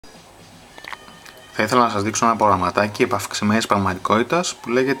Θα ήθελα να σας δείξω ένα προγραμματάκι επαυξημένης πραγματικότητας που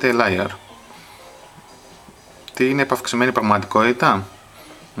λέγεται Layar. Τι είναι επαυξημένη πραγματικότητα?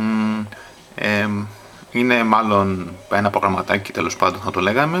 Είναι μάλλον ένα προγραμματάκι, τέλος πάντων θα το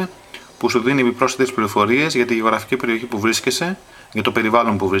λέγαμε, που σου δίνει επιπρόσθετες πληροφορίες για τη γεωγραφική περιοχή που βρίσκεσαι, για το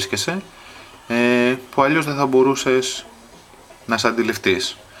περιβάλλον που βρίσκεσαι, που αλλιώς δεν θα μπορούσες να σε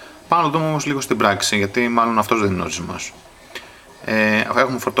αντιληφθείς. Πάμε να δούμε όμως λίγο στην πράξη, γιατί μάλλον αυτός δεν είναι ο ορισμός.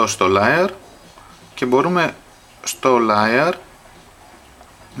 Έχουμε φορτώσει το Layar και μπορούμε στο Layar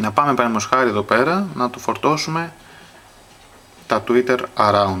να πάμε παραδείγματος χάρη εδώ πέρα να του φορτώσουμε τα Twitter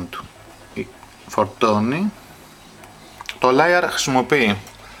around. Φορτώνει. Το Layar χρησιμοποιεί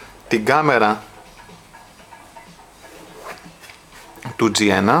την κάμερα του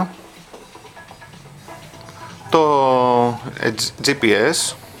G1, το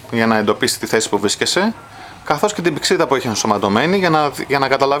GPS για να εντοπίσει τη θέση που βρίσκεσαι, καθώς και την πηξίδα που έχει ενσωματωμένη για να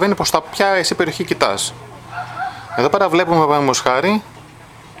καταλαβαίνει προς τα ποια εσύ περιοχή κοιτάς. Εδώ πέρα βλέπουμε παραδείγματος χάρη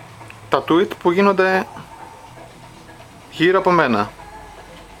τα tweet που γίνονται γύρω από μένα.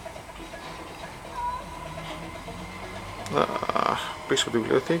 Πίσω από τη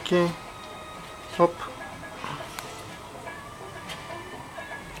βιβλιοθήκη.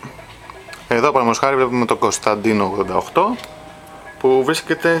 Εδώ παραδείγματος χάρη βλέπουμε το Κωνσταντίνο 88 που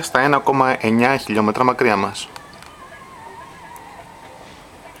βρίσκεται στα 1,9 χιλιόμετρα μακριά μας.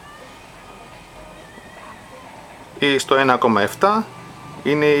 Ή στο 1,7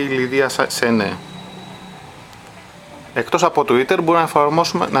 είναι η Λιδία Σενέ. Εκτός από Twitter μπορούμε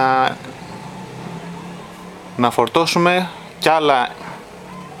να φορτώσουμε κι άλλα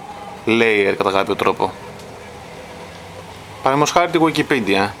layer κατά κάποιο τρόπο. Παραδείγματος χάρη τη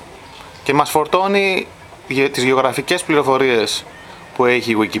Wikipedia, και μας φορτώνει τις γεωγραφικές πληροφορίες που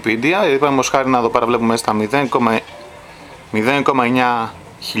έχει η Wikipedia. Δηλαδή παραδείγματος χάρη εδώ πέρα βλέπουμε στα 0,9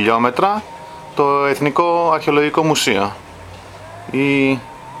 χιλιόμετρα το Εθνικό Αρχαιολογικό Μουσείο, ή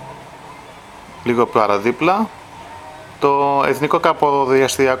λίγο παραδίπλα το Εθνικό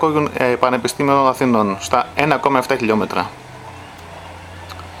Καποδιαστηριακό Πανεπιστήμιο Αθηνών στα 1,7 χιλιόμετρα.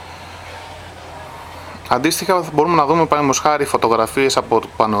 Αντίστοιχα μπορούμε να δούμε παραδείγματος χάρη φωτογραφίες από το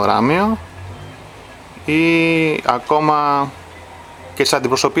πανοράμιο ή ακόμα και τις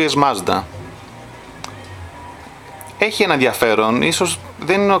αντιπροσωπείες Mazda. Έχει ένα ενδιαφέρον, ίσως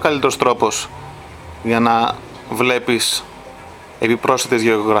δεν είναι ο καλύτερος τρόπος για να βλέπεις επιπρόσθετες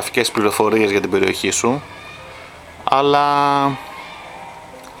γεωγραφικές πληροφορίες για την περιοχή σου, αλλά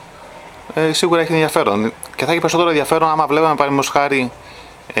σίγουρα έχει ενδιαφέρον, και θα έχει περισσότερο ενδιαφέρον άμα βλέπαμε παραδείγματος χάρη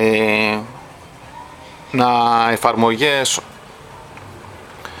εφαρμογές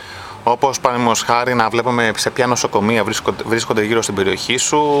όπως παραδείγματος χάρη να βλέπουμε σε ποια νοσοκομεία βρίσκονται γύρω στην περιοχή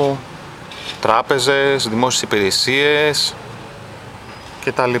σου, τράπεζες, δημόσιες υπηρεσίες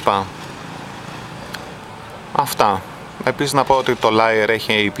κτλ. Αυτά. Επίσης να πω ότι το Layar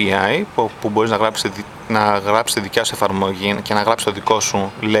έχει API που μπορείς να γράψεις τη δικιά σου εφαρμογή και να γράψεις το δικό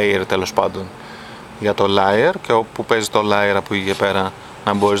σου layer, τέλος πάντων, για το Layar, και όπου παίζει το Layar από εκεί και πέρα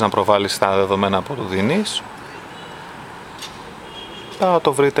να μπορείς να προβάλλεις τα δεδομένα που του δίνεις. Θα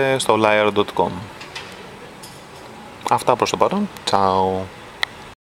το βρείτε στο layar.com. Αυτά προς το παρόν. Ciao.